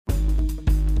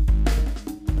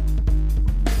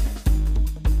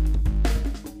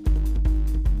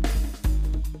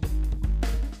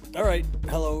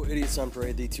Idiots on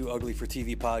Parade, the Too Ugly for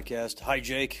TV podcast. Hi,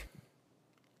 Jake.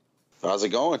 How's it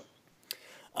going?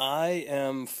 I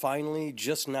am finally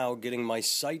just now getting my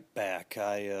sight back.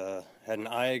 I had an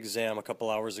eye exam a couple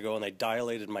hours ago, and they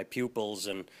dilated my pupils,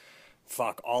 and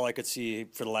fuck, all I could see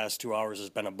for the last 2 hours has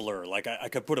been a blur. Like, I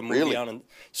could put a movie on, and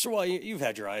so well, you've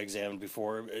had your eye examined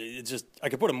before. It's just, I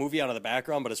could put a movie on in the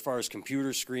background, but as far as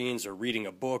computer screens or reading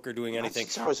a book or doing anything,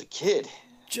 since I was a kid,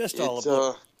 just all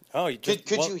about. Oh, could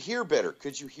you hear better?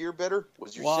 Could you hear better?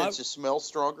 Was your sense of smell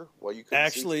stronger while you couldn't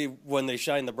actually see? When they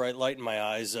shined the bright light in my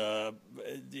eyes,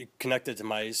 connected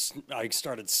to I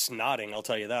started snotting. I'll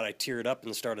tell you that. I teared up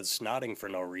and started snotting for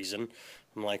no reason.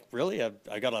 I'm like, really?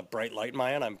 I got a bright light in my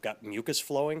eye and I've got mucus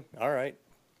flowing? All right.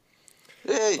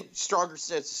 Hey, stronger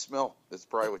sense of smell. That's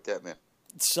probably what that meant.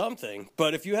 Something.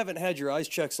 But if you haven't had your eyes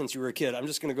checked since you were a kid, I'm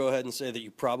just going to go ahead and say that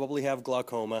you probably have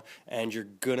glaucoma and you're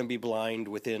going to be blind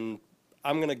within,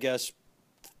 I'm going to guess,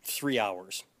 3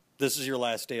 hours. This is your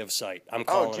last day of sight. I'm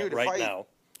calling it right now.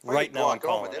 Right now, I'm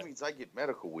calling it. That means I get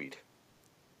medical weed.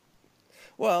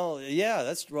 Well,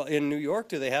 yeah, in New York.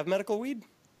 Do they have medical weed?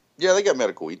 Yeah, they got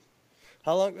medical weed.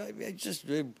 How long? Just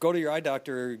go to your eye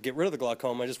doctor, get rid of the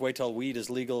glaucoma. Just wait till weed is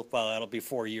legal. Well, that'll be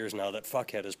 4 years now that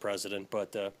fuckhead is president.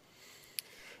 But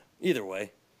either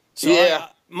way. So yeah.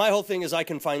 My whole thing is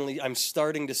I'm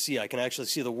starting to see. I can actually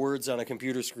see the words on a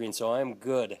computer screen, so I'm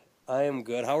good. I am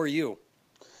good. How are you?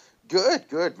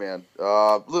 Good, man.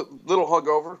 Little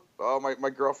hungover. My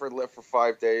girlfriend left for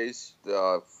 5 days,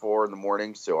 4 in the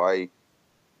morning, so I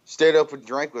stayed up and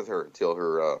drank with her until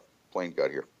her plane got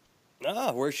here.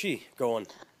 Ah, where's she going?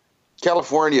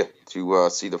 California to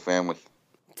see the family.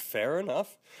 Fair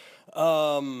enough.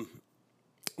 I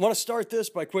want to start this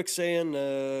by quick saying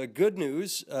good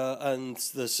news on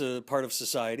this part of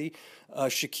society.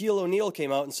 Shaquille O'Neal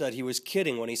came out and said he was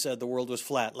kidding when he said the world was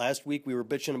flat. Last week we were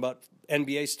bitching about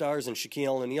NBA stars and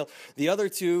Shaquille O'Neal. The other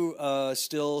two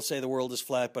still say the world is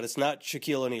flat, but it's not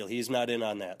Shaquille O'Neal. He's not in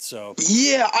on that. So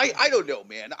yeah, I don't know,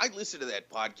 man. I listened to that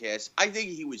podcast. I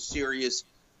think he was serious.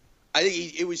 I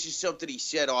think it was just something he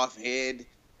said offhand,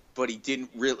 but he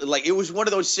didn't really like. It was one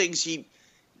of those things he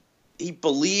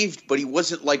believed, but he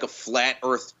wasn't like a flat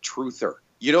Earth truther.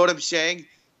 You know what I'm saying?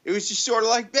 It was just sort of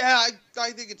like, yeah,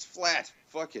 I think it's flat.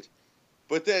 Fuck it.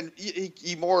 But then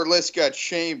he more or less got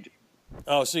shamed.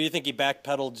 Oh, so you think he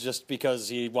backpedaled just because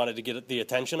he wanted to get the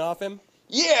attention off him?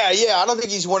 Yeah. I don't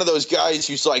think he's one of those guys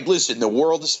who's like, listen, the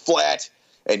world is flat,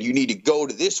 and you need to go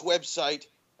to this website,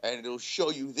 and it'll show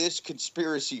you this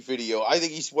conspiracy video. I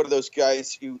think he's one of those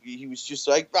guys who he was just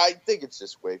like, I think it's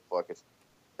this way. Fuck it.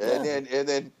 And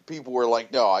then people were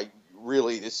like, no,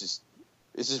 this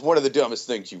is one of the dumbest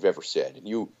things you've ever said. And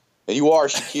you are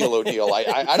Shaquille O'Neal.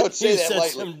 I don't say that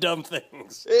lightly. Some dumb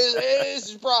things.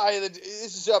 This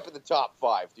is up in the top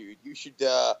 5, dude. You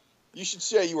should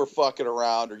say you were fucking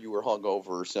around or you were hungover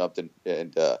or something,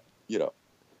 and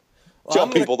tell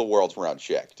people the world's around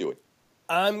Shaq. Do it.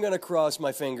 I'm going to cross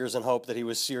my fingers and hope that he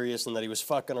was serious and that he was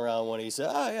fucking around when he said,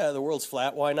 oh, yeah, the world's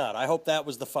flat. Why not? I hope that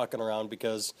was the fucking around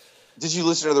because... Did you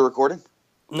listen to the recording?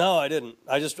 No, I didn't.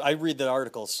 I read the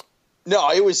articles.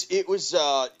 No, it was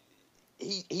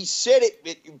he said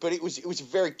it, but it was a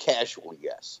very casual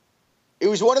yes. It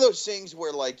was one of those things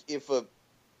where, like, if a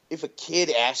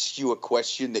kid asks you a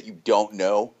question that you don't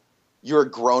know, you're a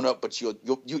grown-up, but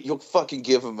you'll fucking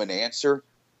give him an answer.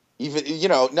 Even,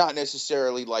 not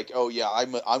necessarily like, oh yeah,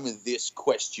 I'm a this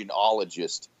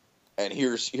questionologist, and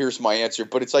here's my answer.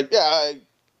 But it's like, yeah,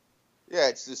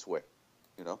 it's this way,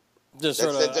 Just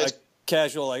sort of a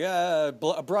casual, like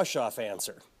a brush off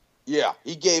answer. Yeah,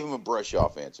 he gave him a brush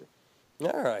off answer.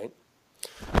 All right.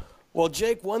 Well,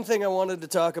 Jake, one thing I wanted to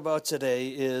talk about today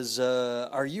is,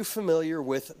 are you familiar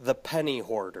with the penny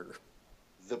hoarder?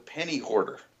 The penny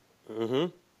hoarder. Mm-hmm.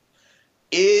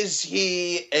 Is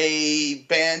he a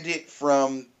bandit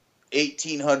from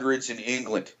 1800s in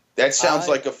England? That sounds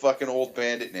like a fucking old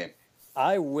bandit name.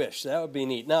 I wish. That would be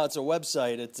neat. Now, it's a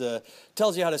website. It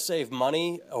tells you how to save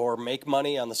money or make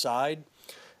money on the side.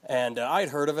 And I'd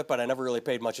heard of it, but I never really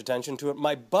paid much attention to it.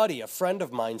 My buddy, a friend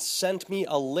of mine, sent me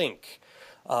a link.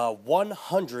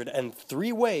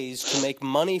 103 ways to make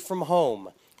money from home.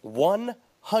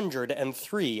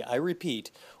 103, I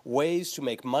repeat, ways to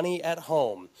make money at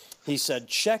home. He said,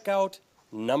 check out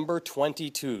number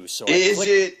 22. So is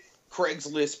it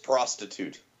Craigslist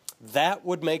prostitute? That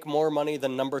would make more money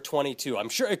than number 22. I'm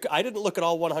sure I didn't look at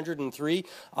all 103.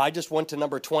 I just went to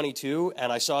number 22,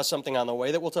 and I saw something on the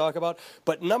way that we'll talk about.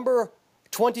 But number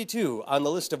 22 on the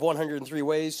list of 103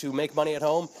 ways to make money at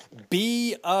home,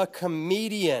 be a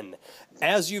comedian.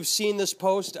 As you've seen this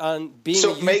post on being a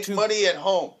YouTube... So make money at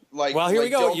home. Like, well, here we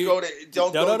go.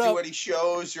 Don't go do any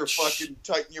shows or fucking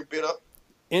tighten your bit up.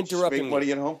 Interrupting Just make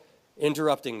money at home.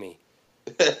 Interrupting me.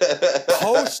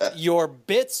 Post your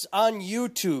bits on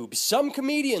YouTube. Some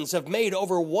comedians have made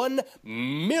over $1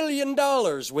 million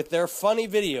with their funny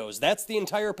videos. That's the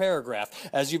entire paragraph.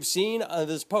 As you've seen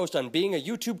this post on being a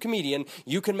YouTube comedian,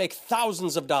 you can make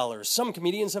thousands of dollars. Some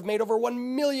comedians have made over $1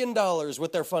 million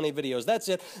with their funny videos. That's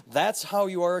it. That's how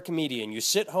you are a comedian. You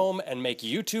sit home and make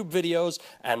YouTube videos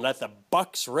and let the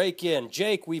bucks rake in.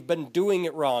 Jake, we've been doing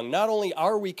it wrong. Not only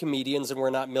are we comedians and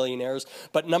we're not millionaires,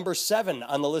 but number 7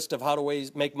 on the list of how to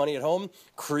make money at home,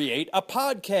 create a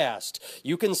podcast.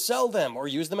 You can sell them or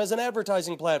use them as an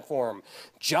advertising platform.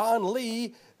 John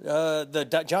Lee,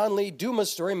 the John Lee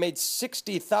Dumas story, made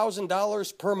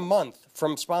 $60,000 per month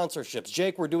from sponsorships.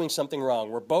 Jake, we're doing something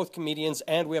wrong. We're both comedians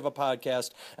and we have a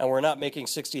podcast, and we're not making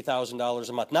 $60,000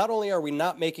 a month. Not only are we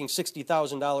not making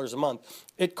 $60,000 a month,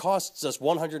 it costs us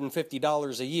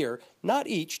 $150 a year, not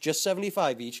each, just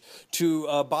 $75 each,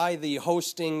 to buy the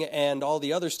hosting and all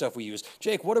the other stuff we use.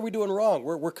 Jake, what are we doing wrong?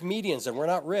 We're comedians and we're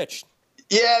not rich.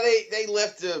 Yeah, they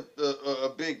left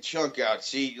a big chunk out.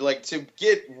 See, like, to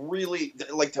get really,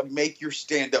 like, to make your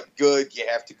stand-up good, you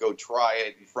have to go try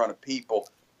it in front of people.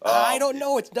 I don't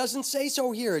know. It doesn't say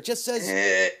so here. It just says,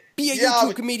 be a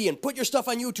YouTube comedian. Put your stuff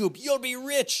on YouTube. You'll be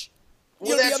rich.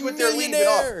 You'll be a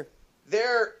millionaire.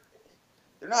 They're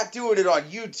not doing it on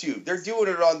YouTube. They're doing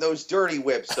it on those dirty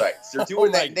websites. They're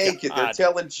doing that naked. God. They're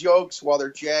telling jokes while they're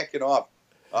jacking off.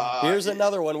 Here's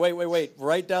another one. Wait.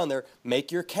 Right down there.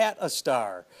 Make your cat a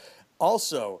star.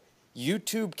 Also,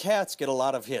 YouTube cats get a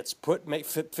lot of hits.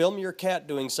 Film your cat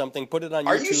doing something. Put it on YouTube.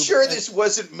 Are you sure this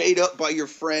wasn't made up by your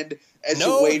friend as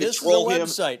a way to troll him? No,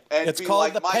 this is a website. It's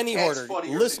called The Penny Hoarder.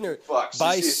 Listener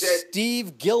by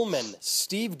Steve Gilman.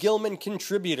 Steve Gilman,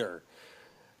 contributor.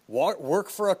 Work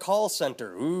for a call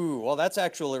center. Ooh, well, that's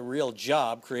actually a real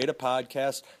job. Create a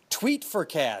podcast. Tweet for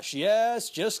cash. Yes,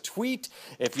 just tweet.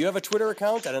 If you have a Twitter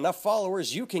account and enough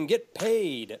followers, you can get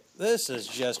paid. This is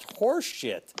just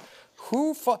horseshit.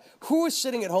 Who is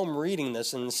sitting at home reading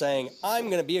this and saying, I'm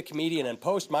going to be a comedian and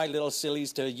post my little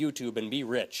sillies to YouTube and be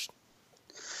rich?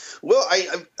 Well,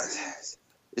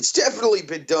 it's definitely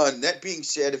been done. That being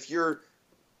said, if you're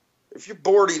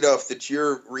bored enough that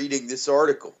you're reading this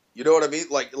article, you know what I mean?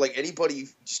 Like anybody who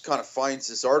just kind of finds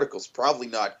this article is probably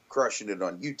not crushing it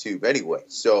on YouTube anyway.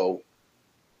 So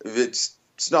it's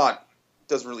not, it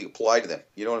doesn't really apply to them.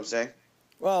 You know what I'm saying?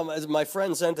 Well, as my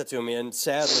friend sent it to me, and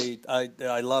sadly,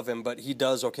 I love him, but he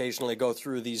does occasionally go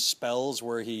through these spells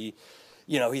where he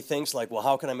thinks like, well,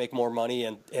 how can I make more money?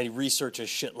 And he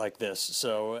researches shit like this.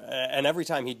 So, and every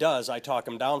time he does, I talk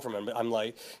him down from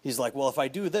him. He's like, well, if I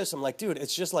do this, I'm like, dude,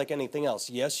 it's just like anything else.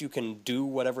 Yes, you can do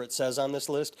whatever it says on this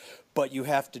list, but you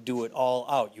have to do it all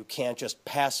out. You can't just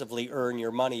passively earn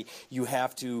your money. You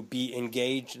have to be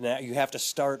engaged, and you have to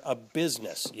start a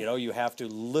business. You have to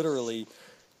literally,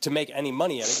 to make any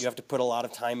money at it, you have to put a lot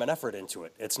of time and effort into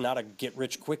it. It's not a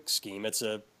get-rich-quick scheme. It's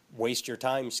a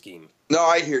waste-your-time scheme. No,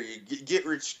 I hear you.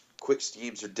 Get-rich-quick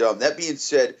schemes are dumb. That being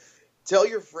said, tell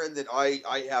your friend that I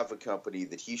have a company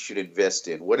that he should invest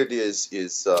in. What it is we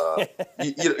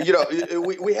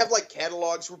have like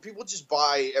catalogs where people just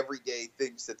buy everyday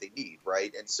things that they need,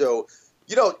 right? And so,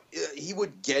 he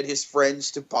would get his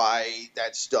friends to buy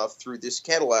that stuff through this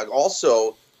catalog.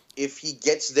 Also, if he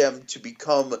gets them to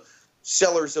become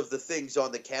sellers of the things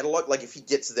on the catalog, like if he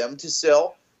gets them to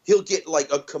sell, he'll get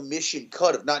like a commission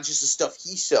cut of not just the stuff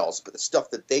he sells, but the stuff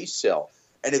that they sell.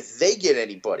 And if they get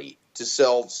anybody to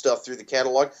sell stuff through the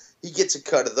catalog, he gets a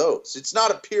cut of those. It's not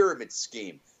a pyramid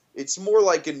scheme. It's more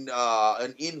like an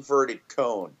inverted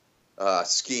cone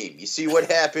scheme. You see, what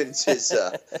happens is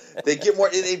they get more.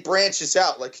 It branches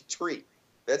out like a tree.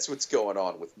 That's what's going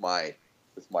on with my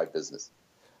business.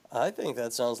 I think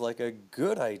that sounds like a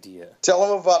good idea. Tell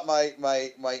them about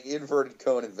my inverted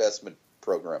cone investment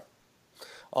program.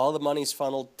 All the money's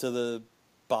funneled to the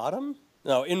bottom?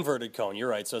 No, inverted cone. You're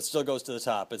right. So it still goes to the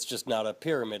top. It's just not a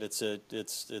pyramid. It's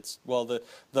the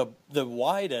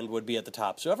wide end would be at the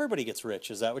top. So everybody gets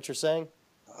rich. Is that what you're saying?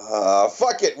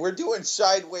 Fuck it. We're doing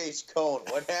sideways cone.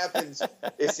 What happens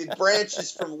is it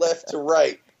branches from left to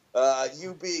right.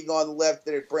 You being on the left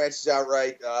and it branches out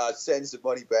right sends the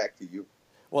money back to you.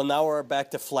 Well, now we're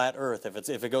back to flat Earth.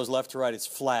 If it goes left to right, it's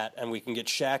flat, and we can get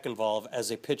Shaq involved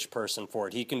as a pitch person for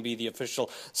it. He can be the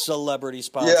official celebrity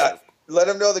sponsor. Yeah, let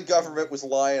him know the government was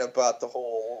lying about the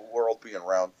whole world being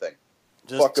round thing.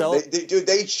 Fuck them.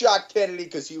 They shot Kennedy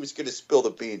because he was going to spill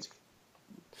the beans.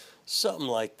 Something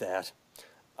like that.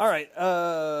 All right.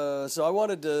 So I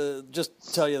wanted to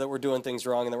just tell you that we're doing things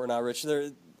wrong and that we're not rich.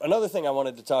 Another thing I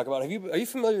wanted to talk about. Are you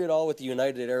familiar at all with the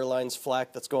United Airlines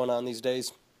flack that's going on these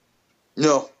days?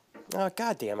 No. Oh,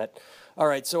 God damn it. All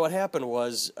right, so what happened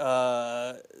was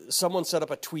someone set up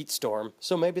a tweet storm,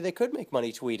 so maybe they could make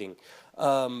money tweeting.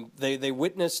 They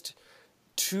witnessed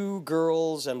two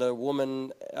girls and a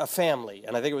woman, a family,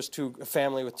 and I think it was a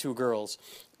family with two girls,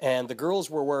 and the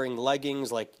girls were wearing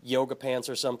leggings like yoga pants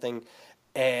or something,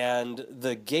 and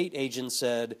the gate agent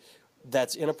said,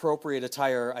 "That's inappropriate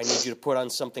attire. I need you to put on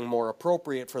something more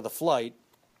appropriate for the flight."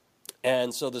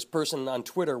 And so this person on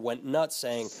Twitter went nuts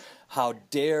saying, "How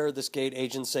dare this gate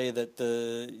agent say that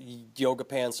the yoga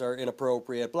pants are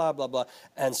inappropriate, blah, blah, blah."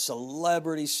 And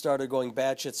celebrities started going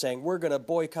batshit saying, "We're going to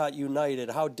boycott United.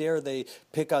 How dare they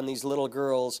pick on these little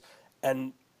girls?"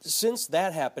 And since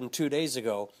that happened 2 days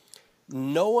ago,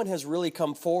 no one has really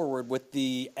come forward with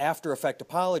the after effect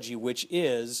apology, which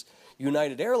is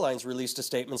United Airlines released a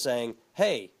statement saying,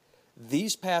 "Hey,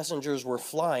 these passengers were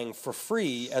flying for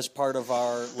free as part of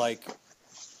our,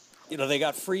 they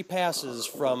got free passes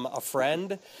from a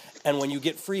friend. And when you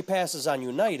get free passes on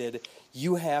United,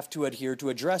 you have to adhere to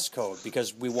a dress code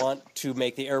because we want to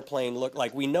make the airplane look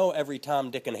like we know every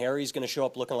Tom, Dick, and Harry is going to show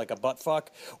up looking like a buttfuck,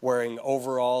 wearing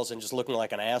overalls and just looking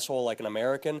like an asshole, like an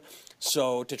American.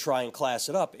 So to try and class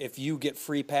it up, if you get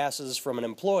free passes from an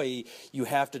employee, you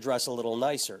have to dress a little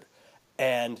nicer."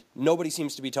 And nobody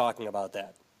seems to be talking about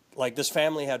that. Like, this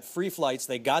family had free flights.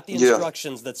 They got the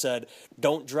instructions that said,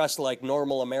 "Don't dress like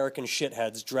normal American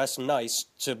shitheads. Dress nice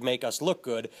to make us look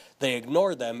good." They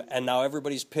ignored them, and now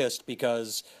everybody's pissed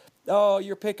because, "Oh,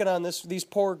 you're picking on these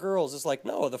poor girls." It's like,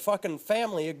 no, the fucking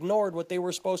family ignored what they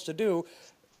were supposed to do.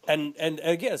 And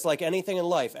again, it's like anything in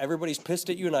life. Everybody's pissed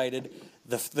at United.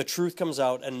 The truth comes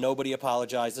out, and nobody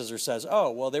apologizes or says,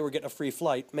 "Oh, well, they were getting a free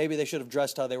flight. Maybe they should have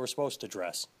dressed how they were supposed to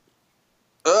dress."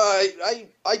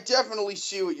 I definitely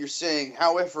see what you're saying.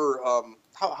 However,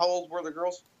 how old were the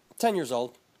girls? 10 years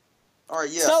old. All right,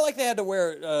 yeah. It's not like they had to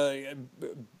wear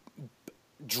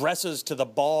dresses to the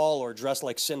ball or dress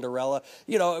like Cinderella.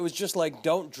 It was just like,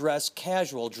 don't dress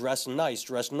casual, dress nice,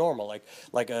 dress normal,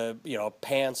 like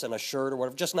pants and a shirt or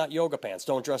whatever. Just not yoga pants.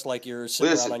 Don't dress like you're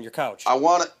sitting around on your couch. I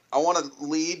want to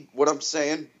lead what I'm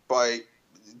saying by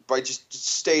just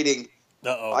stating.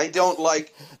 Uh-oh. I don't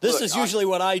like... This is usually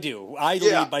what I do. I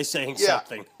lead by saying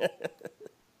something.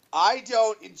 I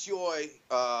don't enjoy...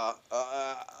 I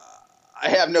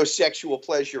have no sexual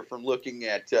pleasure from looking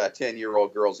at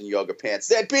 10-year-old girls in yoga pants.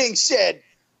 That being said,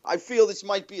 I feel this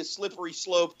might be a slippery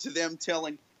slope to them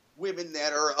telling women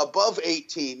that are above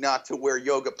 18 not to wear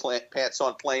yoga pants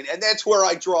on plane, and that's where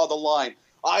I draw the line.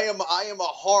 I am a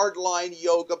hardline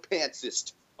yoga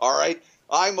pantsist, all right?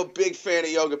 I'm a big fan of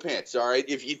yoga pants, all right?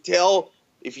 If you tell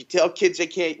kids they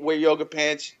can't wear yoga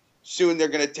pants, soon they're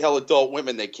going to tell adult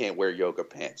women they can't wear yoga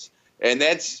pants. And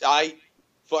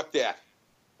fuck that.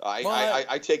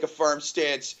 I take a firm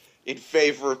stance in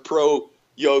favor of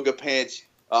pro-yoga pants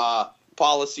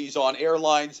policies on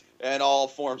airlines and all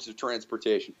forms of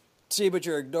transportation. See, but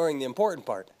you're ignoring the important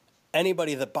part.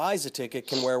 Anybody that buys a ticket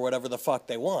can wear whatever the fuck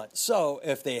they want. So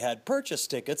if they had purchased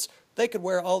tickets, they could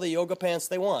wear all the yoga pants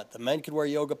they want. The men could wear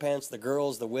yoga pants, the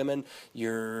girls, the women.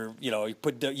 You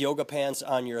put the yoga pants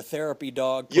on your therapy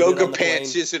dog. Yoga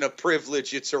pants isn't a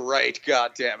privilege, it's a right,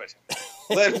 God damn it.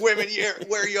 Let women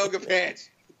wear yoga pants.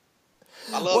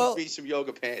 I love me some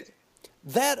yoga pants.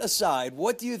 That aside,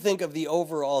 what do you think of the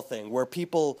overall thing where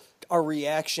people are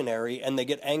reactionary and they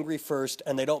get angry first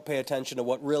and they don't pay attention to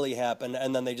what really happened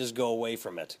and then they just go away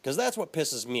from it? Because that's what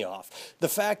pisses me off. The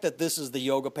fact that this is the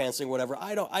yoga pants thing, whatever,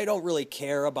 I don't really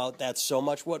care about that so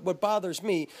much. What bothers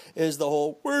me is the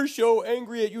whole, "We're so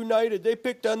angry at United. They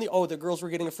picked on the girls were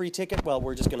getting a free ticket." Well,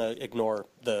 we're just going to ignore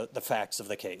the facts of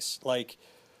the case. Like,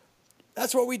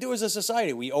 that's what we do as a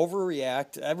society. We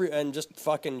overreact and just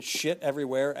fucking shit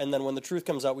everywhere, and then when the truth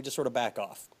comes out, we just sort of back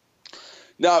off.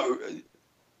 Now,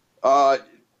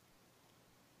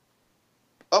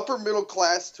 upper middle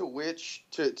class to rich,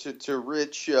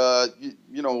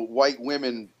 white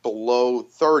women below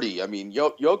 30. I mean,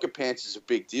 yoga pants is a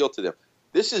big deal to them.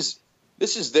 This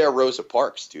is their Rosa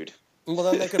Parks, dude. Well,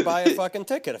 then they could buy a fucking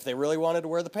ticket. If they really wanted to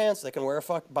wear the pants, they can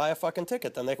buy a fucking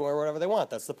ticket. Then they can wear whatever they want.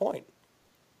 That's the point.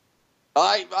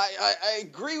 I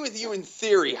agree with you in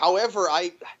theory. However,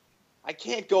 I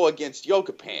can't go against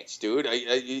yoga pants, dude.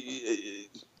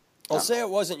 Say it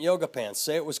wasn't yoga pants.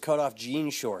 Say it was cut-off jean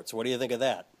shorts. What do you think of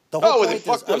that?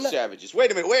 Fuck those savages.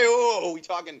 Wait a minute. Whoa. We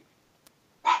talking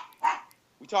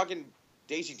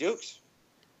Daisy Dukes?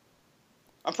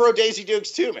 I'm pro Daisy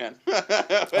Dukes too, man.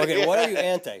 Okay, what are you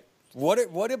anti?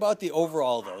 What about the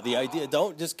overall, though? The idea,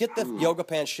 don't just get the yoga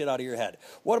pants shit out of your head.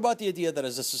 What about the idea that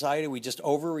as a society we just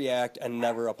overreact and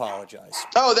never apologize?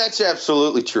 Oh, that's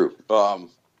absolutely true.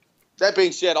 That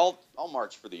being said, I'll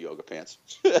march for the yoga pants.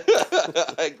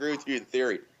 I agree with you in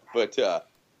theory, but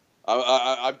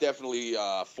I'm definitely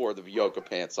for the yoga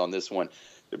pants on this one.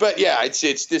 But yeah, this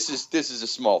is a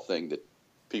small thing that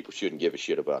people shouldn't give a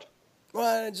shit about.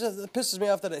 Well, it pisses me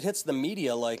off that it hits the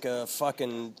media like a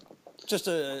fucking just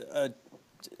a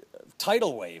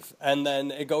tidal wave, and then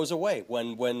it goes away.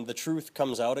 When the truth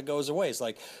comes out, it goes away. It's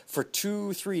like for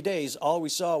 2-3 days, all we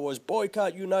saw was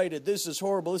boycott United. This is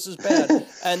horrible. This is bad.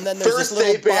 And then there's First this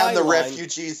little they banned the byline.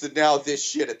 refugees, and now this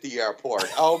shit at the airport.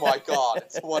 Oh my God,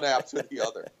 it's one after the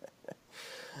other.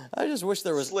 I just wish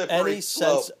there was Slippery any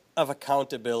slope. sense of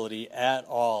accountability at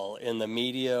all in the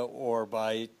media or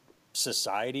by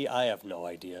society. I have no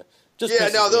idea. Just Yeah,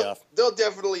 pisses no, me off. they'll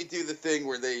definitely do the thing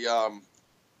where they,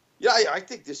 I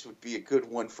think this would be a good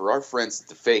one for our friends at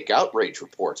the Fake Outrage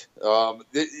Report.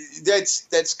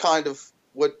 That's kind of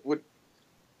what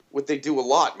they do a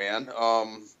lot, man.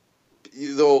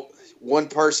 One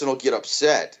person will get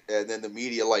upset, and then the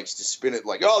media likes to spin it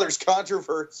like, oh, there's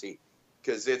controversy,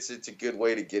 because it's a good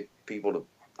way to get people to,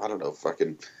 I don't know,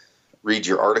 fucking read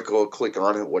your article, click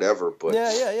on it, whatever. But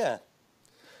Yeah.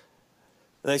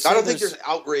 They say I don't think there's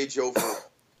outrage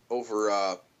over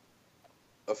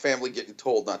a family getting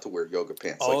told not to wear yoga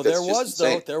pants. Oh, like, that's there just was,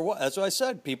 insane. though. There was. That's what I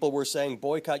said. People were saying,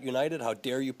 boycott United. How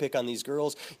dare you pick on these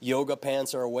girls? Yoga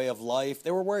pants are a way of life. They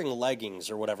were wearing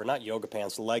leggings or whatever. Not yoga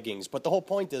pants, leggings. But the whole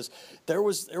point is, there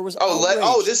was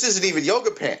outrage. This isn't even yoga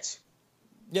pants.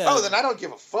 Yeah. Oh, then I don't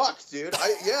give a fuck, dude.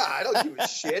 I don't give a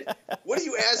shit. What are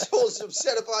you assholes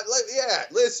upset about? Yeah,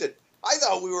 listen, I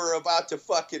thought we were about to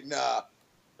fucking,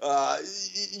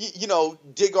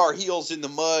 dig our heels in the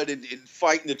mud and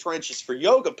fight in the trenches for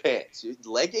yoga pants.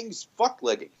 Leggings? Fuck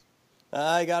leggings.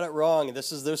 I got it wrong.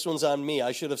 This one's on me.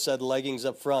 I should have said leggings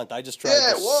up front. I just tried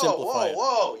to simplify it.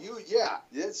 Whoa.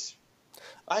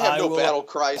 I have no battle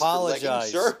cries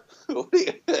apologize. for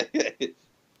leggings, sir.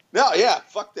 No, yeah,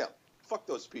 fuck them. Fuck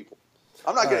those people.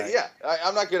 I'm not gonna. right. Yeah,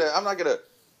 I'm not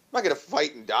gonna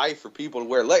fight and die for people to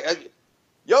wear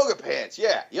yoga pants.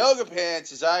 Yeah, yoga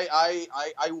pants is I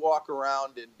walk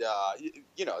around and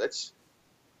that's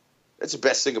the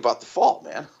best thing about the fall,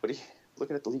 man. What are you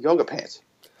looking at the yoga pants?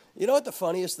 You know what the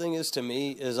funniest thing is to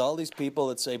me is all these people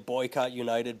that say boycott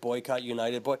United.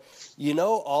 You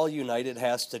know all United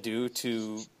has to do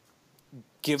to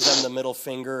give them the middle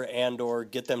finger and or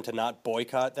get them to not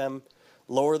boycott them?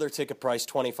 Lower their ticket price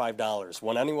 $25.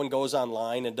 When anyone goes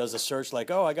online and does a search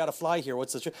like, oh, I got to fly here,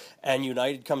 what's the and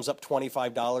United comes up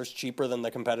 $25 cheaper than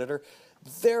the competitor,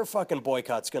 their fucking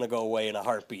boycott's going to go away in a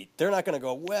heartbeat. They're not going to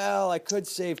go, well, I could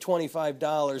save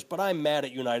 $25, but I'm mad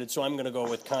at United, so I'm going to go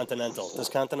with Continental. Does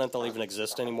Continental even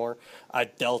exist anymore?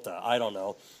 Delta, I don't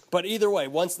know. But either way,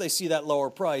 once they see that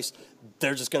lower price,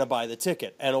 they're just going to buy the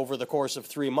ticket. And over the course of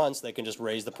 3 months, they can just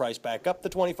raise the price back up to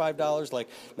 $25. Like,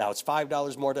 now it's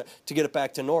 $5 more to get it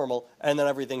back to normal, and then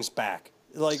everything's back.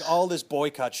 Like, all this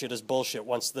boycott shit is bullshit.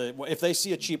 If they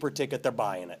see a cheaper ticket, they're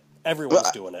buying it. Everyone's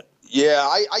doing it. Yeah,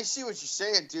 I see what you're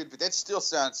saying, dude, but that still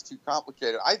sounds too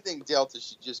complicated. I think Delta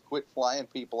should just quit flying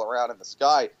people around in the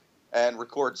sky and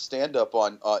record stand-up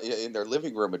in their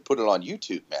living room and put it on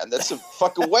YouTube, man. That's a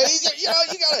fucking way. You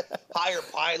got to hire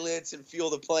pilots and fuel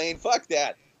the plane. Fuck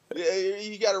that.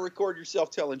 You got to record yourself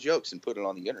telling jokes and put it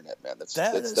on the internet, man. That's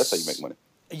how you make money.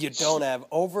 You don't have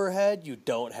overhead. You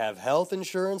don't have health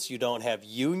insurance. You don't have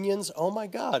unions. Oh, my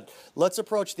God. Let's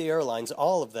approach the airlines,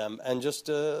 all of them, and just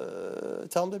tell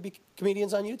them to be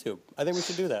comedians on YouTube. I think we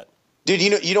should do that. Dude,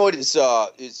 you know what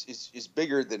is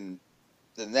bigger than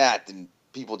that, than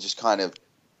people just kind of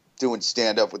doing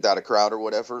stand-up without a crowd or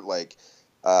whatever? Like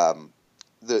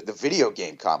the video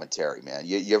game commentary, man.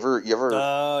 You ever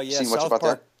seen much about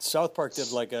that? South Park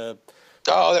did like a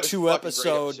that was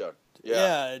 2-episode.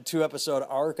 Yeah, 2-episode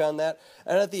arc on that.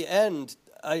 And at the end,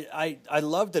 I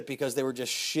loved it because they were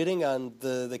just shitting on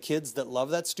the kids that love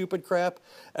that stupid crap.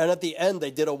 And at the end,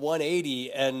 they did a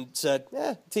 180 and said,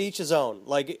 to each his own.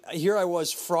 Like, here I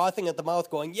was frothing at the mouth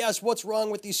going, yes, what's wrong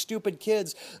with these stupid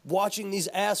kids watching these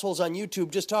assholes on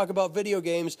YouTube just talk about video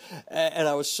games? And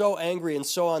I was so angry and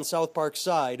so on South Park's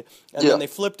side. And then they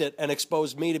flipped it and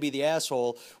exposed me to be the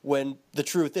asshole when the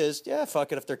truth is,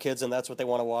 fuck it, if they're kids and that's what they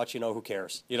want to watch, who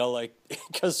cares?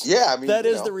 Because that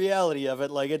is the reality of it.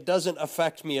 Like, it doesn't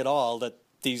affect me at all that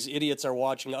these idiots are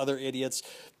watching other idiots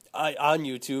on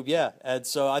YouTube, and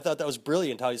so I thought that was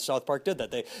brilliant how South Park did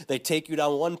that. They take you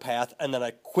down one path and then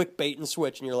a quick bait and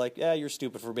switch, and you're like, you're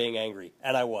stupid for being angry,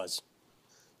 and I was.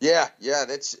 Yeah,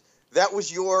 that's That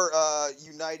was your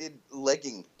United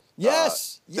legging.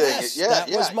 Yes, yes, Yeah, that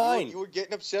was mine. You were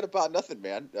getting upset about nothing,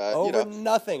 man. Over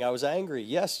nothing. I was angry.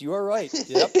 Yes, you are right.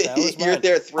 Yep, that was mine. You're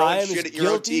there throwing shit at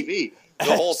your own TV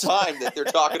the whole time that they're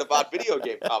talking about video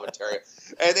game commentary.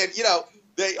 And then,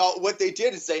 what they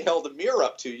did is they held a mirror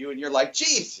up to you, and you're like,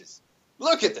 Jesus,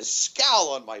 look at the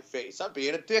scowl on my face. I'm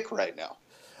being a dick right now.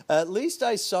 At least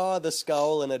I saw the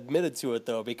scowl and admitted to it,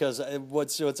 though, because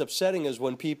what's upsetting is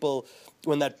when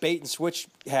that bait and switch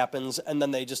happens, and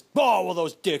then they just, oh, well,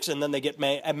 those dicks, and then they get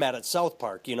mad at South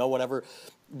Park, whenever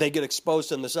they get exposed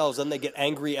to themselves, then they get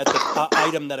angry at the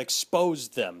item that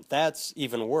exposed them. That's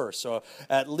even worse. So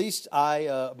at least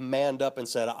I manned up and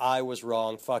said, I was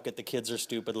wrong. Fuck it. The kids are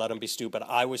stupid. Let them be stupid.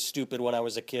 I was stupid when I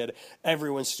was a kid.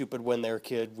 Everyone's stupid when they're a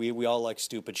kid. We all like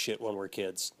stupid shit when we're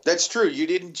kids. That's true. You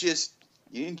didn't just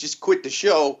quit the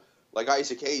show like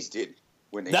Isaac Hayes did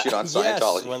when they shit on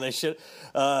Scientology. Yes, when they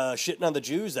shitting on the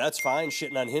Jews, that's fine.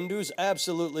 Shitting on Hindus,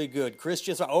 absolutely good.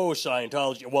 Christians,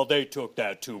 Scientology, well, they took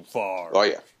that too far. Oh,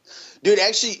 yeah. Dude,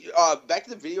 actually, back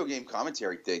to the video game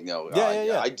commentary thing, though.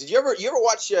 Yeah. Did you ever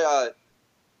watch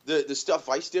the stuff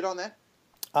Vice did on that?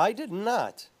 I did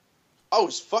not. Oh, it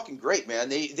was fucking great, man.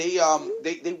 They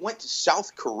went to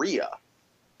South Korea,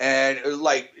 and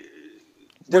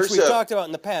which we've talked about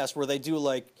in the past, where they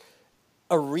do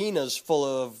arenas full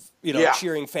of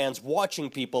cheering fans watching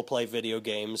people play video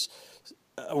games.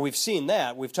 We've seen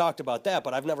that. We've talked about that,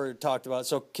 but I've never talked about it.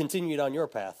 So continue on your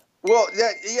path. Well,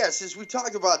 since we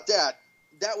talked about that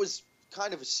was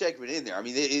kind of a segment in there. I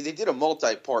mean, they did a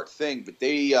multi-part thing, but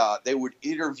they would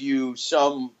interview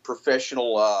some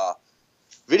professional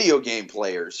video game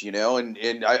players,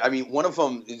 and I mean, one of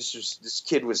them, this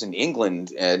kid was in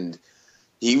England, and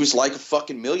he was like a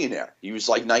fucking millionaire. He was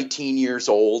like 19 years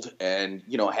old and,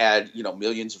 had,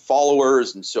 millions of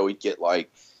followers. And so he'd get not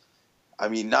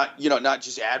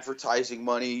just advertising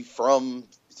money from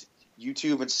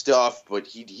YouTube and stuff, but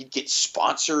he'd get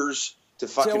sponsors to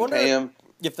fucking pay him.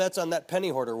 If that's on that Penny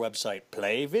Hoarder website,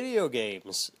 Play Video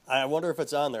Games. I wonder if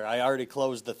it's on there. I already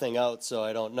closed the thing out, so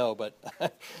I don't know, but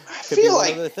could be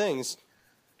one of the things.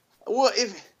 Well,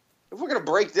 if we're going to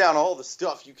break down all the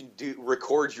stuff you can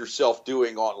record yourself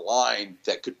doing online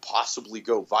that could possibly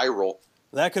go viral.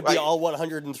 That could be all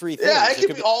 103 things. Yeah, it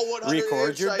could be all 103.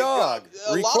 Record your dog.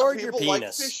 Record your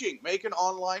penis. Like fishing. Make an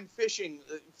online fishing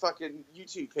fucking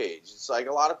YouTube page. It's like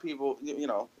a lot of people,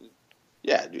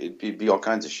 it'd be all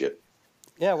kinds of shit.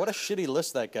 Yeah, what a shitty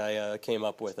list that guy came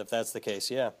up with, if that's the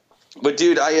case, yeah. But,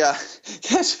 dude,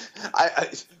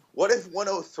 what if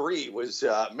 103 was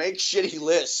make shitty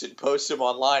lists and post them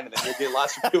online, and then you'll get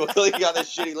lots of people clicking on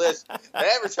this shitty list, and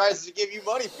advertisers to give you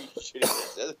money for your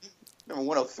shitty list. Number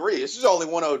 103. This is only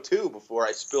 102 before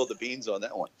I spilled the beans on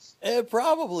that one. It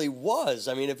probably was.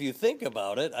 I mean, if you think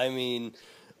about it,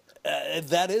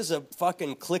 that is a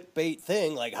fucking clickbait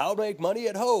thing. Like, how to make money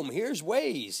at home. Here's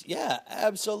ways. Yeah,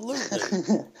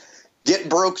 absolutely. Get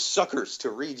broke suckers to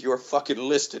read your fucking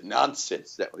list of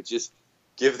nonsense that would just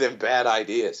give them bad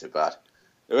ideas about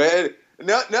it.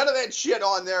 None of that shit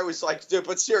on there was like, dude,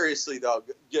 but seriously though,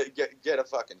 get a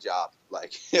fucking job.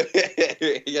 Like,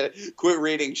 quit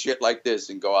reading shit like this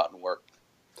and go out and work.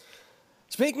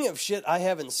 Speaking of shit I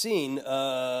haven't seen,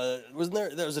 there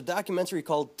was a documentary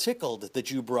called Tickled that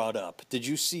you brought up. Did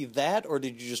you see that, or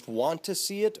did you just want to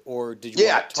see it, or did you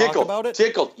want to talk about it?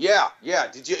 Tickled, yeah.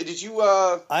 Did you?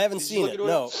 I haven't seen it.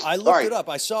 No, I looked it up.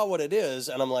 I saw what it is,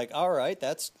 and I'm like, all right,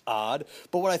 that's odd.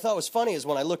 But what I thought was funny is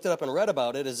when I looked it up and read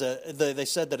about it, is they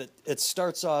said that it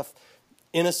starts off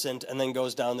innocent and then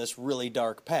goes down this really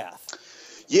dark path.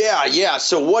 Yeah.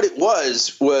 So what it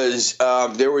was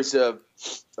there was a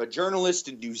journalist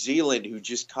in New Zealand who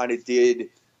just kind of did,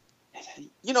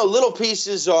 little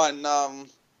pieces on,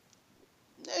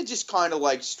 just kind of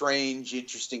like strange,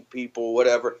 interesting people,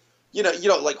 whatever,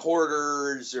 like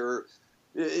hoarders or,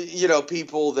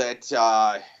 people that,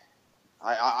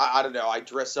 I don't know, I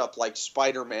dress up like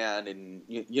Spider-Man and,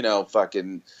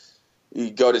 fucking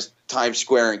you go to Times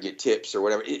Square and get tips or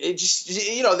whatever. It just,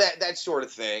 that sort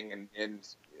of thing. And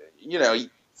he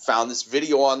found this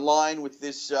video online with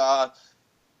this,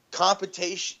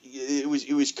 competition. It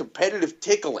was competitive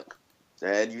tickling,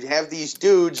 and you'd have these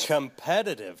dudes.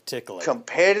 Competitive tickling.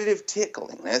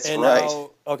 That's and right.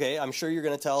 Now, okay, I'm sure you're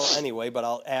going to tell anyway, but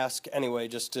I'll ask anyway.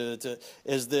 Just to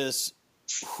is this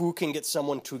who can get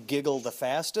someone to giggle the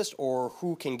fastest, or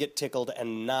who can get tickled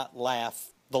and not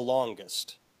laugh the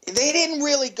longest? They didn't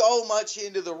really go much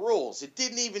into the rules. It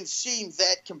didn't even seem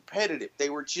that competitive. They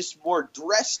were just more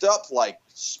dressed up like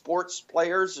sports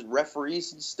players and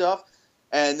referees and stuff.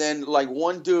 And then, like,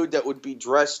 one dude that would be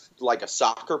dressed like a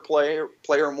soccer player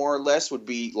more or less would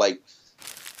be, like,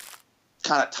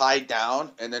 kind of tied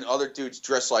down, and then other dudes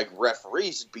dressed like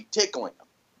referees would be tickling them.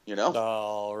 You know,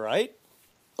 All right.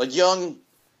 like young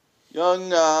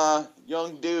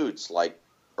dudes, like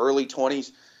early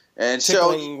 20s, and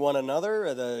Tickling one another,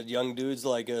 or the young dudes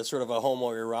like a sort of a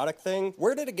homoerotic thing.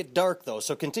 Where did it get dark though?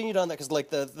 So continued on that because like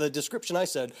the description I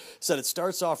said it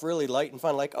starts off really light and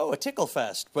fun, like oh a tickle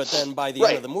fest, but then by the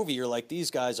end of the movie you're like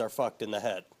these guys are fucked in the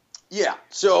head. Yeah,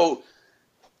 so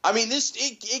I mean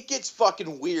it gets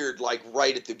fucking weird like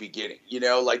right at the beginning, you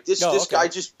know, like this guy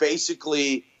just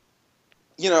basically,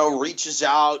 you know, reaches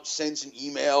out, sends an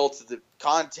email to the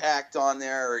contact on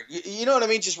there. You know what I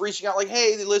mean? Just reaching out like,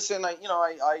 hey, listen, I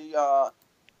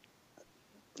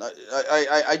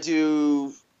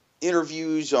do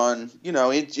interviews on, you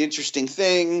know, interesting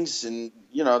things, and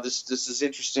you know this is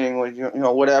interesting, you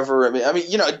know, whatever. I mean,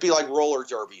 you know, it'd be like roller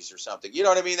derbies or something. You know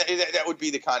what I mean? That would be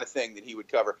the kind of thing that he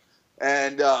would cover,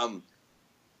 and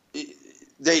he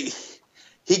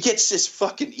gets this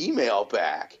fucking email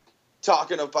back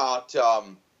talking about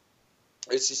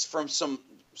it's just from some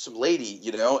lady,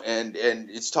 you know, and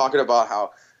it's talking about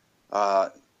how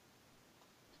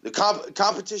the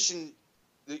competition,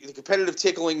 the competitive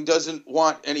tickling doesn't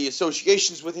want any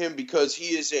associations with him because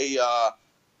he is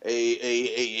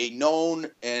a known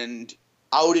and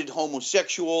outed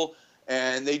homosexual,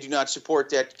 and they do not support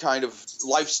that kind of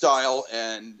lifestyle,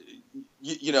 and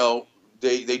you know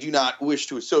they do not wish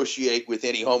to associate with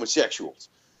any homosexuals,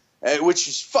 which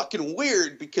is fucking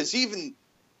weird because even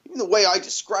the way I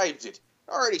described it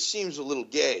already seems a little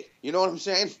gay. You know what I'm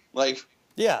saying? Like,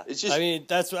 yeah, it's just. I mean,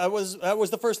 that was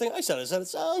the first thing I said. I said it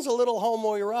sounds a little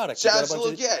homoerotic. Sounds a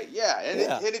little gay, yeah, and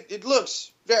it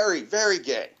looks very, very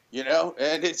gay. You know,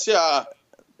 and it's they're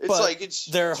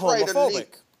homophobic.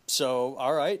 Right, so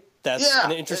all right, that's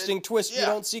an interesting twist you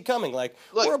don't see coming. Like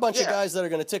we're a bunch of guys that are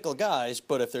going to tickle guys,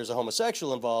 but if there's a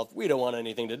homosexual involved, we don't want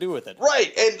anything to do with it.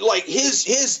 Right, and like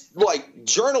his like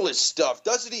journalist stuff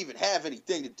doesn't even have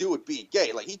anything to do with being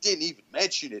gay. Like he didn't even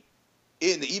mention it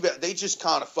in the email. They just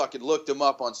kind of fucking looked him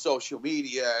up on social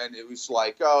media, and it was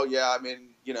like, oh yeah, I'm in,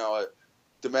 you know, a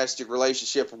domestic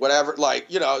relationship or whatever. Like,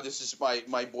 you know, this is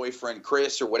my boyfriend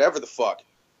Chris or whatever the fuck.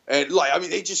 And like, I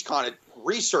mean, they just kind of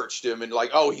researched him and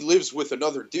like, oh, he lives with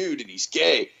another dude and he's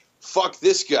gay. Fuck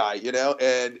this guy, you know.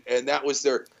 And that was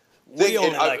their thing. We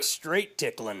only like straight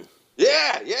tickling.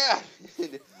 Yeah.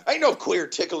 I know queer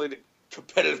tickling,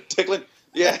 competitive tickling.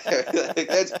 Yeah,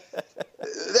 that's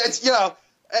you know.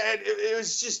 And it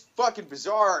was just fucking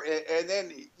bizarre. And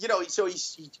then, you know, so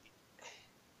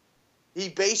he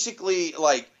basically,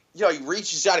 like, you know, he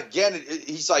reaches out again. And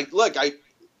he's like, look,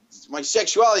 my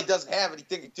sexuality doesn't have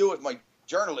anything to do with my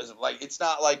journalism. Like, it's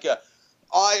not like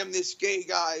I am this gay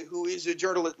guy who is a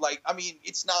journalist. Like, I mean,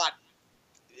 it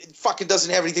fucking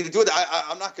doesn't have anything to do with it.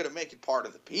 I'm not going to make it part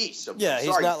of the piece. I'm sorry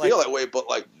he's not to feel that way, but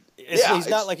like, he's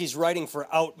not like he's writing for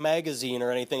Out Magazine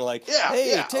or anything like,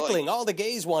 hey, tickling, all the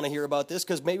gays want to hear about this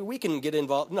because maybe we can get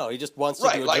involved. No, he just wants to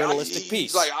do a journalistic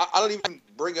piece. He's like, I don't even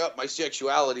bring up my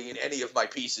sexuality in any of my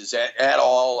pieces at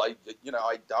all. I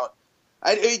don't.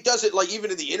 He does it, like,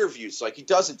 even in the interviews. Like, he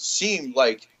doesn't seem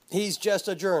like... He's just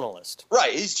a journalist.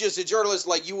 Right, he's just a journalist.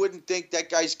 Like, you wouldn't think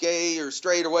that guy's gay or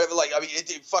straight or whatever. Like, I mean,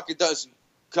 it fucking doesn't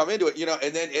come into it, you know?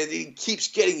 And he keeps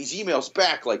getting these emails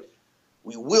back, like,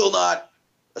 we will not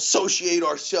associate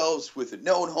ourselves with a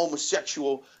known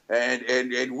homosexual,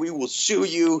 and we will sue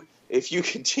you if you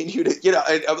continue to, you know,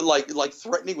 and like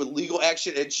threatening with legal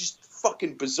action. And just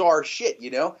fucking bizarre shit, you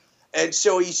know? And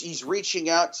so he's reaching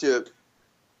out to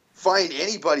find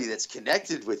anybody that's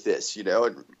connected with this, you know,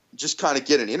 and just kind of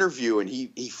get an interview, and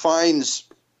he finds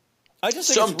I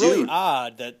just think it's really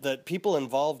odd that people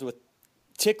involved with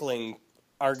tickling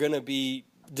are going to be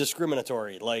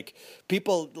discriminatory. Like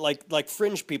people like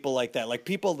fringe people like that, like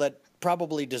people that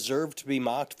probably deserve to be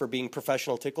mocked for being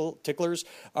professional ticklers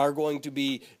are going to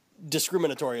be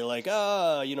discriminatory, like,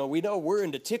 you know, we know we're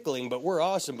into tickling, but we're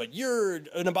awesome, but you're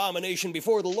an abomination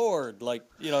before the Lord. Like,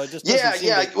 you know, it just doesn't seem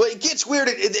Well, it gets weird.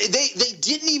 They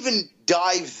didn't even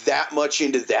dive that much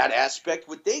into that aspect.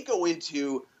 What they go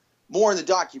into more in the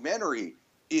documentary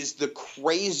is the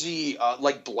crazy,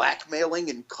 like, blackmailing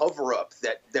and cover-up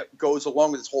that goes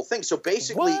along with this whole thing. So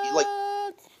basically, like,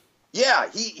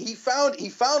 yeah, he found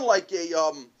like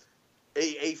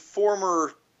a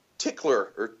former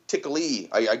tickler or ticklee,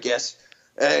 I guess,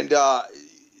 and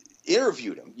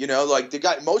interviewed him. You know, like the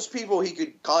guy, most people he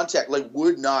could contact, like,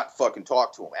 would not fucking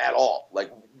talk to him at all.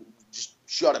 Like, just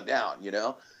shut him down, you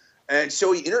know? And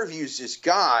so he interviews this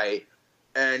guy,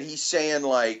 and he's saying,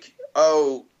 like,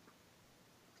 oh,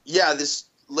 yeah, this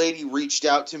lady reached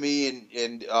out to me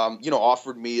and you know,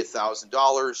 offered me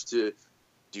 $1,000 to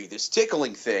do this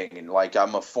tickling thing, and like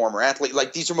I'm a former athlete.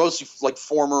 Like these are mostly like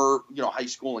former, high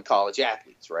school and college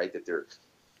athletes, right? That they're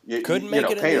couldn't make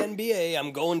it in the NBA.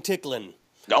 I'm going tickling.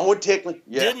 Going tickling.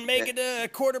 Yeah. Didn't make it a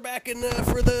quarterback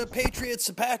for the Patriots,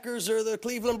 the Packers, or the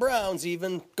Cleveland Browns.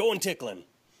 Even going tickling.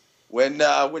 When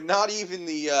not even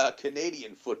the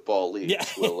Canadian Football League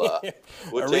will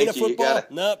arena take you. Football?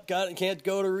 Nope, can't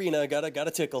go to arena. Gotta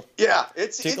tickle. Yeah,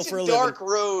 it's a dark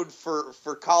road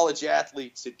for college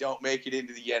athletes that don't make it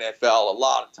into the NFL a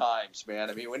lot of times, man.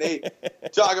 I mean, when they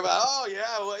talk about,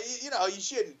 you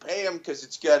shouldn't pay them because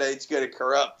it's gonna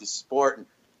corrupt the sport, and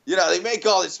they make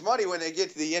all this money when they get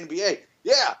to the NBA.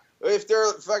 Yeah, if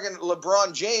they're fucking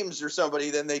LeBron James or somebody,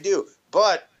 then they do.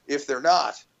 But if they're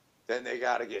not, then they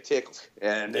gotta get tickled,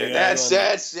 and that's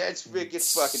big.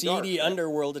 It's fucking seedy dark,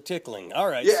 underworld of tickling. All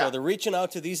right, so they're reaching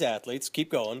out to these athletes. Keep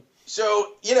going.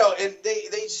 So and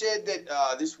they said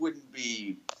that this wouldn't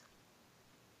be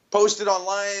posted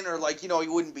online, or like he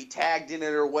wouldn't be tagged in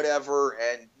it or whatever,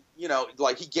 and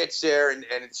like he gets there and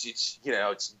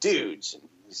it's dudes, and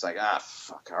he's like,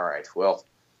 fuck, all right, well,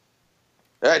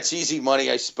 that's easy money,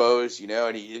 I suppose,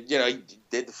 and he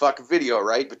did the fucking video,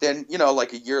 right? But then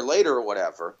like a year later or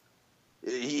whatever,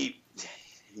 he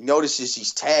notices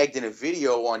he's tagged in a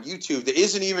video on YouTube that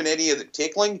isn't even any of the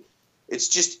tickling. It's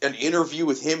just an interview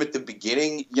with him at the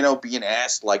beginning, being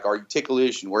asked, like, are you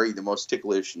ticklish and where are you the most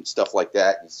ticklish and stuff like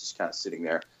that. And he's just kind of sitting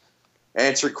there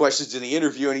answering questions in the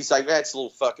interview. And he's like, that's a little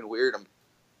fucking weird.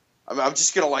 I'm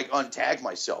just going to, like, untag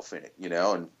myself in it,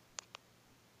 and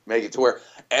make it to where.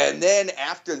 And then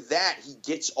after that, he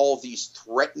gets all these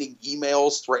threatening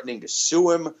emails, threatening to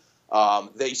sue him.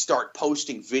 They start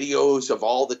posting videos of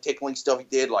all the tickling stuff he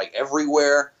did, like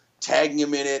everywhere, tagging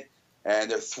him in it,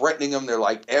 and they're threatening him. They're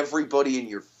like, everybody in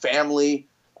your family,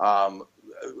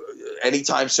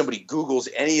 anytime somebody Googles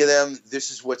any of them,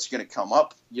 this is what's going to come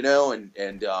up,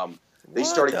 and they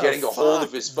started getting a hold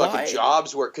of his fucking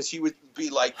jobs because he would be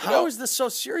like, how is this so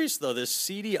serious, though, this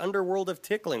seedy underworld of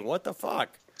tickling? What the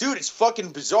fuck? Dude, it's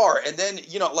fucking bizarre. And then,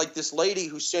 like this lady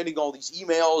who's sending all these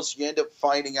emails, you end up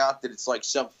finding out that it's like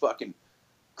some fucking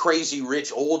crazy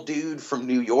rich old dude from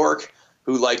New York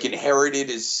who like inherited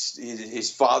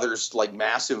his father's like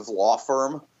massive law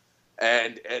firm.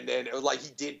 And then like he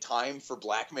did time for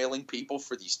blackmailing people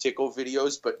for these tickle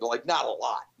videos, but like not a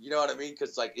lot. You know what I mean?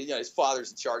 Because like his father's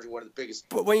in charge of one of the biggest.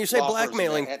 But when you say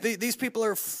blackmailing, these people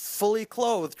are fully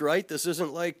clothed, right? This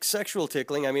isn't like sexual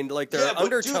tickling. I mean, like there are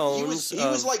undertones. Dude, he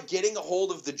was like getting a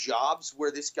hold of the jobs where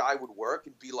this guy would work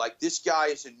and be like, this guy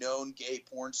is a known gay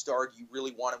porn star. Do you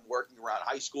really want him working around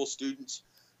high school students?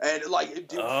 And like,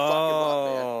 dude, fuck him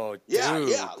up, man.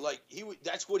 Yeah, like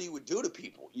that's what he would do to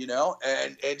people,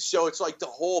 And so it's like the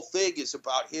whole thing is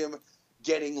about him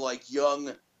getting like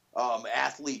young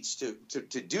athletes to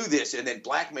do this, and then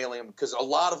blackmailing them, because a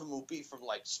lot of them will be from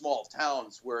like small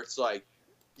towns where it's like,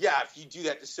 yeah, if you do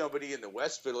that to somebody in the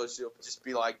West Village, they'll just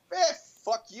be like,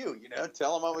 fuck you,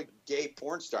 tell them I'm a gay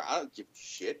porn star. I don't give a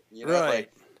shit, Right.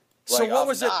 So what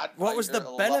was it? What was the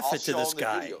benefit to this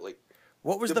guy?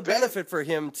 What was the benefit for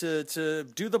him to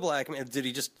do the blackmail? Did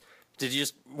he just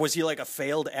was he like a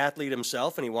failed athlete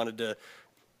himself and he wanted to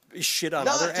shit on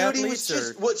other athletes?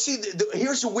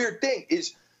 Here's the weird thing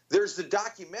is there's the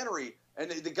documentary,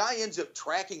 and the guy ends up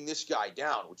tracking this guy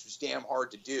down, which was damn hard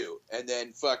to do, and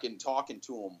then fucking talking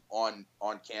to him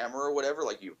on camera or whatever,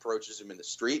 like he approaches him in the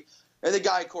street, and the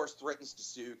guy of course threatens to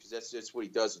sue because that's what he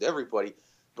does with everybody.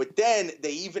 But then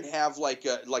they even have like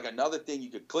another thing you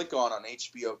could click on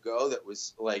HBO Go that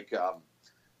was like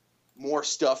more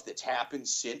stuff that's happened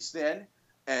since then.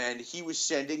 And he was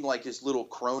sending like his little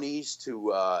cronies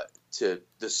to the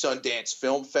Sundance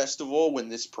Film Festival when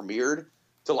this premiered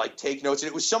to like take notes. And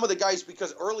it was some of the guys,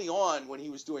 because early on when he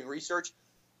was doing research,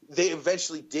 they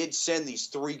eventually did send these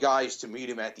 3 guys to meet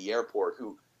him at the airport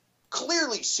who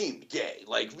clearly seemed gay.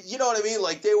 Like, you know what I mean?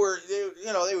 Like they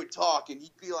would talk and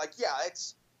you'd be like, yeah,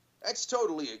 that's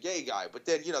totally a gay guy. But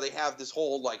then, they have this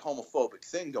whole, like, homophobic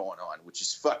thing going on, which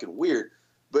is fucking weird.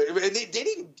 But they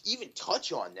didn't even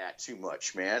touch on that too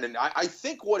much, man. And I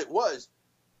think what it was,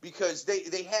 because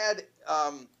they had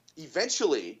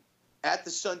eventually at the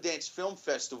Sundance Film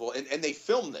Festival, and they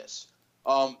filmed this,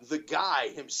 the guy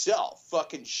himself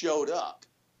fucking showed up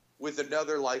with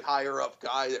another, like, higher-up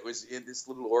guy that was in this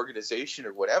little organization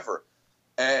or whatever,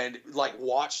 and like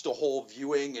watched the whole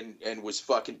viewing and was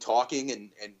fucking talking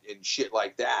and shit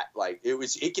like that. Like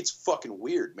it gets fucking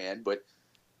weird, man. But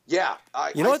yeah,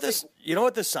 you know what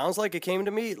this sounds like? It came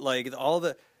to me like it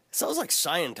sounds like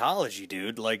Scientology,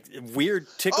 dude. Like weird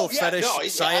tickle fetish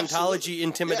Scientology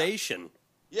intimidation.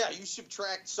 Yeah, you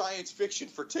subtract science fiction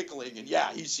for tickling, and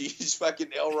yeah, he's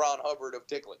fucking L. Ron Hubbard of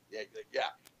tickling. Yeah.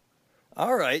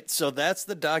 All right, so that's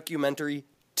the documentary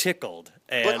Tickled.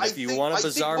 And if you want a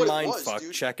bizarre mind fuck,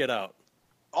 check it out.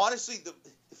 Honestly, the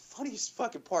funniest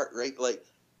fucking part, right? Like,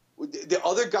 the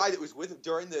other guy that was with him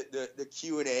during the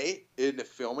Q&A in the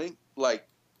filming, like,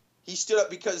 he stood up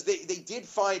because they did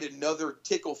find another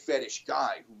tickle fetish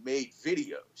guy who made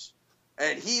videos.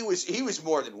 And he was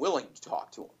more than willing to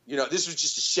talk to him. You know, this was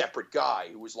just a separate guy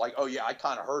who was like, oh, yeah, I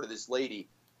kind of heard of this lady,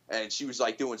 and she was,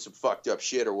 like, doing some fucked up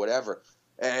shit or whatever.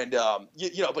 And,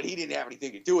 you know, but he didn't have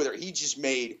anything to do with her. He just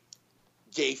made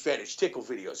gay fetish tickle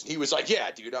videos. And he was like,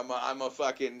 yeah, dude, I'm a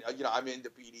fucking, you know, I'm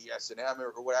into BDSM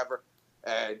or whatever.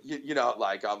 And, you know,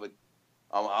 like, I'm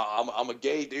a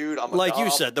gay dude. I'm a like dom.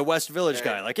 You said, the West Village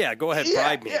guy. Like, yeah, go ahead,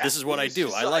 bribe me. Yeah. This is what I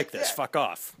do. I like this. Yeah. Fuck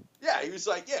off. Yeah, he was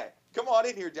like, yeah, come on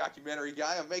in here, documentary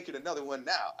guy. I'm making another one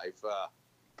now. I've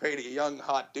paid a young,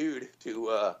 hot dude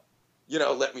to, you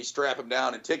know, let me strap him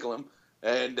down and tickle him.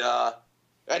 And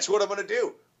that's what I'm going to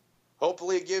do.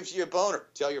 Hopefully it gives you a boner.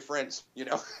 Tell your friends, you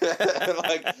know.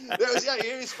 Like,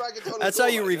 he was fucking totally That's cool,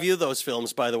 how you review those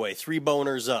films, by the way. 3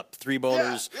 boners up. 3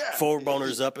 boners, yeah. 4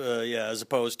 boners up, as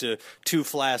opposed to 2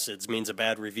 flacids means a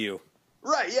bad review.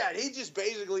 Right, yeah. He just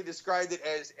basically described it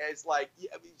as like,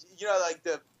 you know, like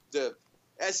the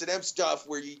S&M stuff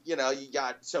where, you know, you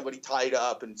got somebody tied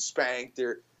up and spanked,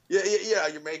 or, yeah,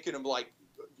 you're making them, like,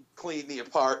 clean the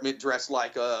apartment, dressed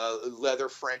like a leather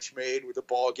French maid with a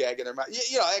ball gag in their mouth.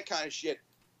 You know, that kind of shit.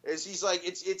 He's like,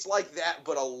 it's like that,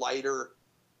 but a lighter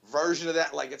version of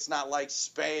that. Like, it's not like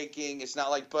spanking. It's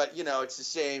not like, but, you know, it's the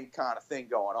same kind of thing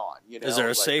going on. You know? Is there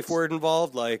a like, safe word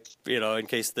involved? Like, you know, in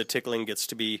case the tickling gets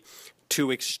to be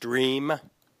too extreme?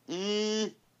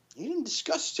 You didn't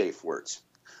discuss safe words.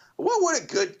 What would a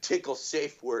good tickle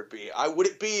safe word be? Would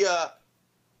it be,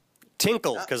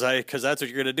 tinkle, because that's what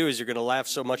you're going to do is you're going to laugh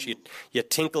so much you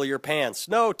tinkle your pants.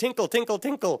 No, tinkle, tinkle,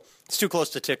 tinkle. It's too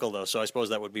close to tickle, though, so I suppose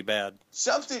that would be bad.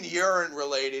 Something urine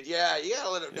related. Yeah, you got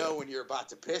to let them know when you're about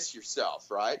to piss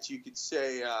yourself, right? You could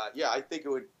say, yeah, I think it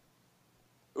would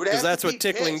because that's what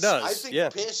tickling piss. does. I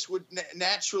think piss would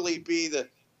naturally be the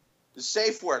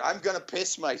safe word. I'm going to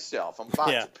piss myself. I'm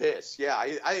about to piss. Yeah,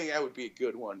 I think that would be a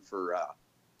good one for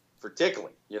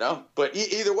tickling, you know? But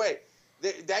either way,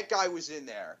 that guy was in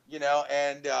there, you know,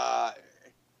 and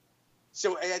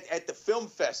so at the film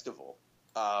festival,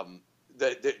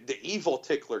 the evil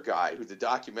tickler guy who the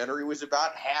documentary was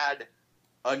about had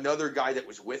another guy that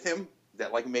was with him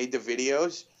that, like, made the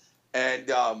videos,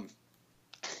 and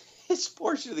his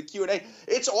portion of the Q&A,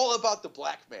 it's all about the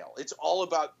blackmail. It's all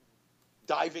about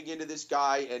diving into this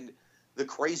guy and the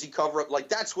crazy cover-up. Like,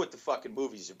 that's what the fucking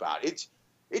movie's about.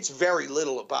 It's very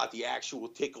little about the actual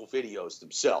tickle videos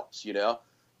themselves, you know?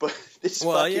 But this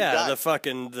fucking guy,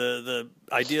 the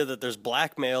idea that there's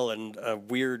blackmail and a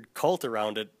weird cult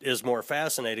around it is more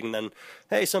fascinating than,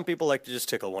 hey, some people like to just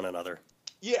tickle one another.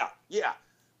 Yeah.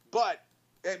 But,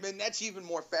 I mean, that's even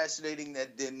more fascinating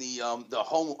than the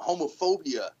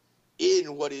homophobia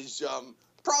in what is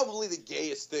probably the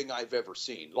gayest thing I've ever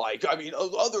seen. Like, I mean,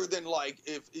 other than, like,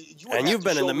 if you and you've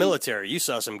been in the military, you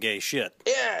saw some gay shit.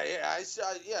 Yeah, I saw,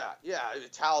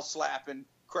 towel slapping,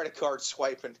 credit card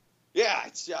swiping. Yeah,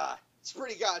 it's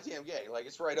pretty goddamn gay. Like,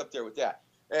 it's right up there with that.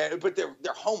 But they're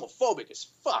homophobic as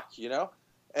fuck, you know.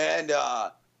 And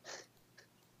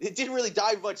it didn't really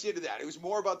dive much into that. It was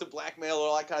more about the blackmail and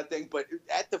all that kind of thing. But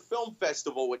at the film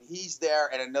festival, when he's there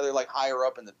and another, like, higher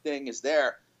up in the thing is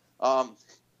there,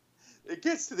 it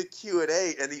gets to the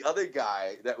Q&A, and the other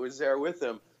guy that was there with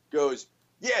him goes,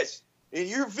 yes, in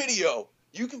your video,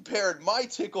 you compared my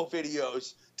tickle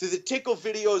videos to the tickle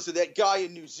videos of that guy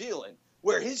in New Zealand,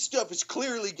 where his stuff is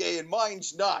clearly gay and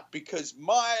mine's not, because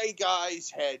my guys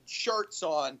had shirts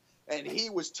on and he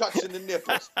was touching the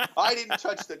nipples. I didn't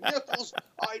touch the nipples.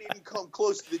 I didn't come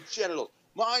close to the genitals.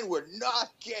 Mine were not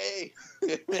gay.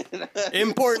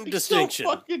 Important distinction.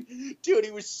 Dude,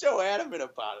 he was so adamant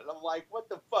about it. I'm like, what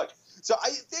the fuck? So I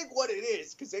think what it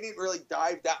is, because they didn't really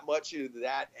dive that much into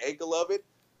that angle of it,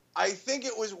 I think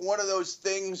it was one of those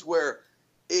things where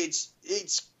it's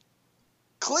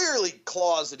clearly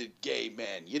closeted gay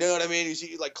men. You know what I mean? It's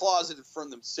like closeted from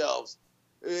themselves.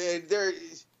 But they're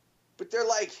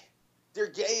like, they're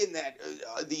gay in that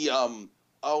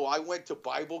I went to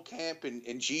Bible camp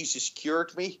and Jesus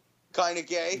cured me kind of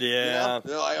gay. Yeah. You know?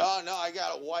 They're like, oh, no, I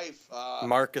got a wife.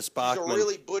 Marcus Bachman. She's a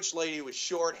really butch lady with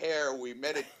short hair. We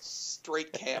met at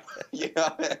straight camp. You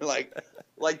know? And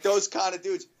like those kind of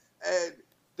dudes. And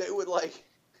they would like,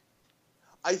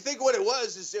 I think what it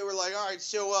was is they were like, all right,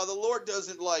 so the Lord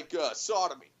doesn't like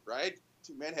sodomy, right?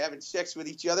 Two men having sex with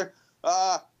each other.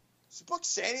 does the book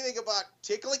say anything about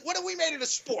tickling? What if we made it a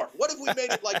sport? What if we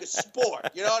made it like a sport?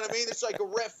 You know what I mean? It's like a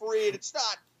referee, and it's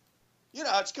not, you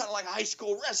know, it's kind of like high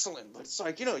school wrestling, but it's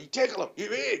like, you know, you tickle them,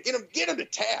 get them to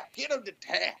tap,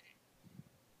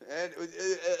 And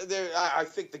I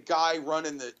think the guy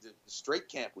running the straight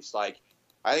camp was like,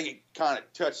 I think it kind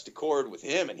of touched a chord with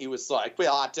him, and he was like,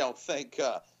 well, I don't think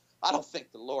the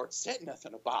Lord said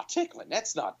nothing about tickling.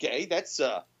 That's not gay. That's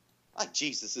like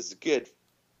Jesus is a good.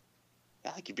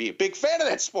 I could be a big fan of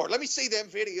that sport. Let me see them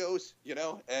videos, you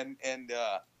know, and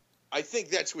I think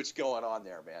that's what's going on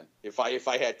there, man. If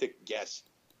I had to guess.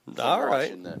 All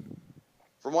right.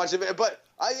 From watching it, but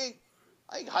I think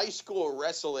high school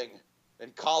wrestling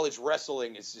and college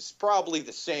wrestling is probably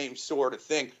the same sort of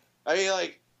thing. I mean,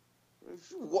 like,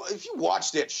 if you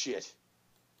watch that shit,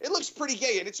 it looks pretty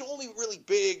gay, and it's only really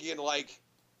big in, like,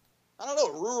 I don't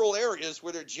know, rural areas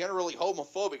where they're generally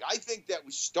homophobic. I think that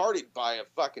was started by a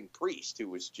fucking priest who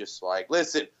was just like,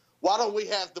 listen, why don't we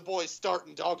have the boys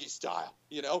starting doggy style,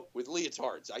 you know, with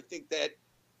leotards? I think that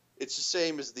it's the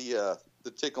same as the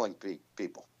tickling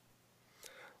people.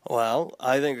 Well,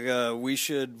 I think we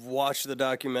should watch the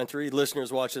documentary.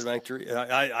 Listeners, watch the documentary.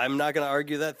 I'm not going to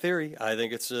argue that theory. I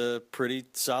think it's a pretty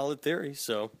solid theory.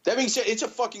 So that being said, it's a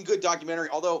fucking good documentary,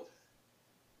 although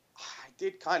I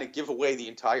did kind of give away the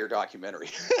entire documentary.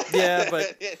 Yeah,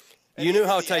 but you knew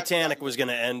how Titanic was going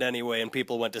to end anyway, and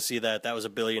people went to see that. That was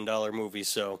 $1 billion movie,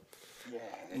 so yeah,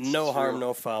 no harm,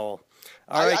 no foul.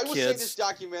 All right, I will kids. say this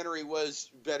documentary was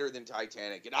better than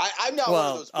Titanic, and I'm not one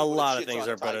of those a people lot that of things shits on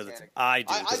are better than Titanic. I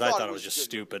do, because I thought it was a just good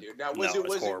stupid. movie, dude. Now, Was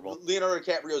was horrible. it Leonardo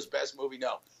DiCaprio's best movie?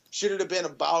 No. Should it have been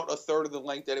about a third of the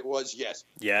length that it was? Yes.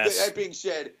 Yes. That being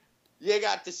said, you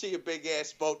got to see a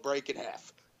big-ass boat break in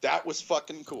half. That was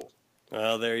fucking cool.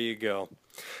 Well, there you go.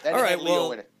 And all it right, had Leo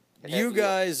well, in it. you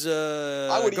guys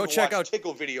I would go even check watch out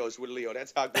tickle videos with Leo.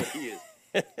 That's how good he is.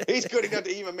 He's good enough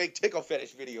to even make tickle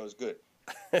fetish videos good.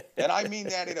 And I mean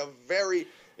that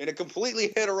in a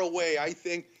completely hetero way. I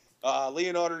think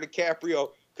Leonardo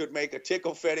DiCaprio could make a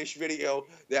tickle fetish video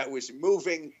that was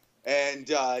moving and,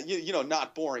 you know,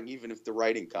 not boring, even if the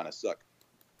writing kind of sucked.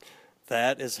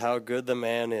 That is how good the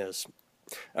man is.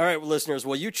 All right, well, listeners,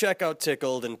 well, you check out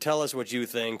Tickled and tell us what you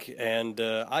think, and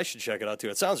I should check it out, too.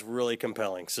 It sounds really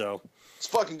compelling, so. It's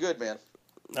fucking good, man.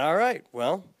 All right,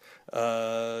 well,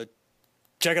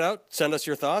 check it out. Send us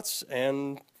your thoughts,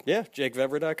 and, yeah,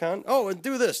 JakeVevra.com. Oh, and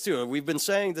do this, too. We've been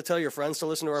saying to tell your friends to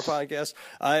listen to our podcast.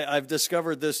 I've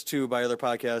discovered this, too, by other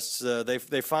podcasts.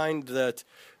 They find that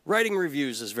writing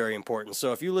reviews is very important.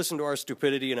 So if you listen to our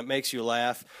stupidity and it makes you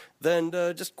laugh, then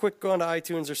just quick go onto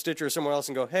iTunes or Stitcher or somewhere else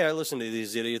and go, hey, I listen to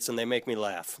these idiots and they make me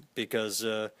laugh. Because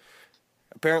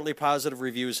apparently positive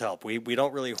reviews help. We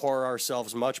don't really whore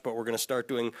ourselves much, but we're going to start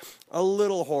doing a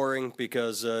little whoring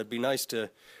because it'd be nice to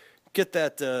get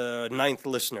that ninth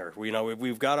listener.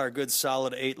 We've got our good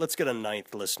solid 8. Let's get a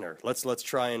ninth listener. Let's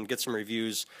try and get some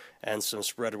reviews and some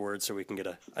spread word so we can get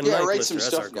a ninth listener.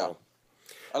 That's our goal.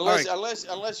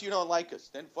 Unless you don't like us,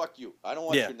 then fuck you. I don't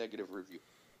want your negative review.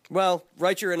 Well,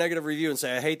 write your negative review and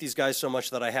say, I hate these guys so much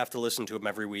that I have to listen to them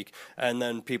every week. And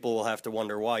then people will have to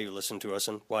wonder why you listen to us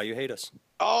and why you hate us.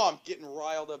 Oh, I'm getting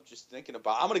riled up just thinking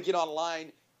about it. I'm going to get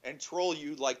online and troll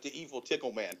you like the evil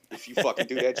Tickle Man if you fucking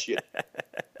do that shit.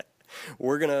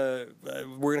 We're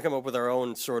gonna come up with our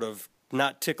own sort of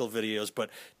not tickle videos, but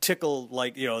tickle,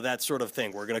 like, that sort of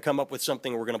thing. We're going to come up with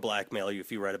something. We're going to blackmail you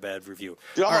if you write a bad review.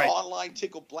 Dude, I'm going to online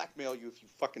tickle blackmail you if you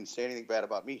fucking say anything bad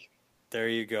about me. There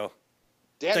you go.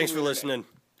 Danny, thanks for listening.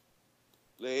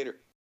 Later.